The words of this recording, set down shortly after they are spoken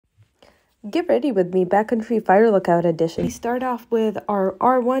Get ready with me, Backcountry Fire Lookout Edition. We start off with our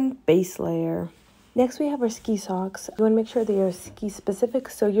R1 base layer. Next, we have our ski socks. You want to make sure they are ski specific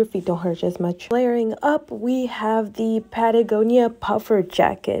so your feet don't hurt as much. Layering up, we have the Patagonia puffer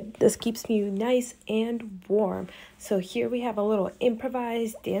jacket. This keeps you nice and warm. So here we have a little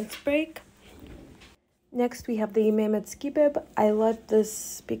improvised dance break. Next, we have the Mammoth ski bib. I love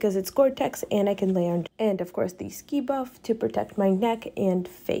this because it's Gore-Tex and I can layer on. And of course, the ski buff to protect my neck and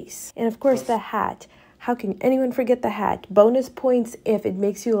face. And of course, the hat. How can anyone forget the hat? Bonus points if it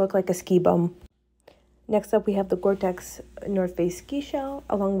makes you look like a ski bum. Next up, we have the Gore-Tex North Face ski shell,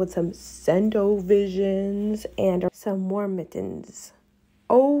 along with some Sendo Visions and some more mittens.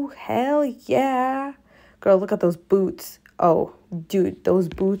 Oh, hell yeah! Girl, look at those boots. Oh, dude, those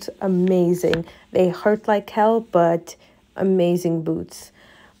boots, amazing. They hurt like hell, but amazing boots.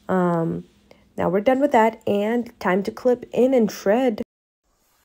 Now we're done with that, and time to clip in and shred.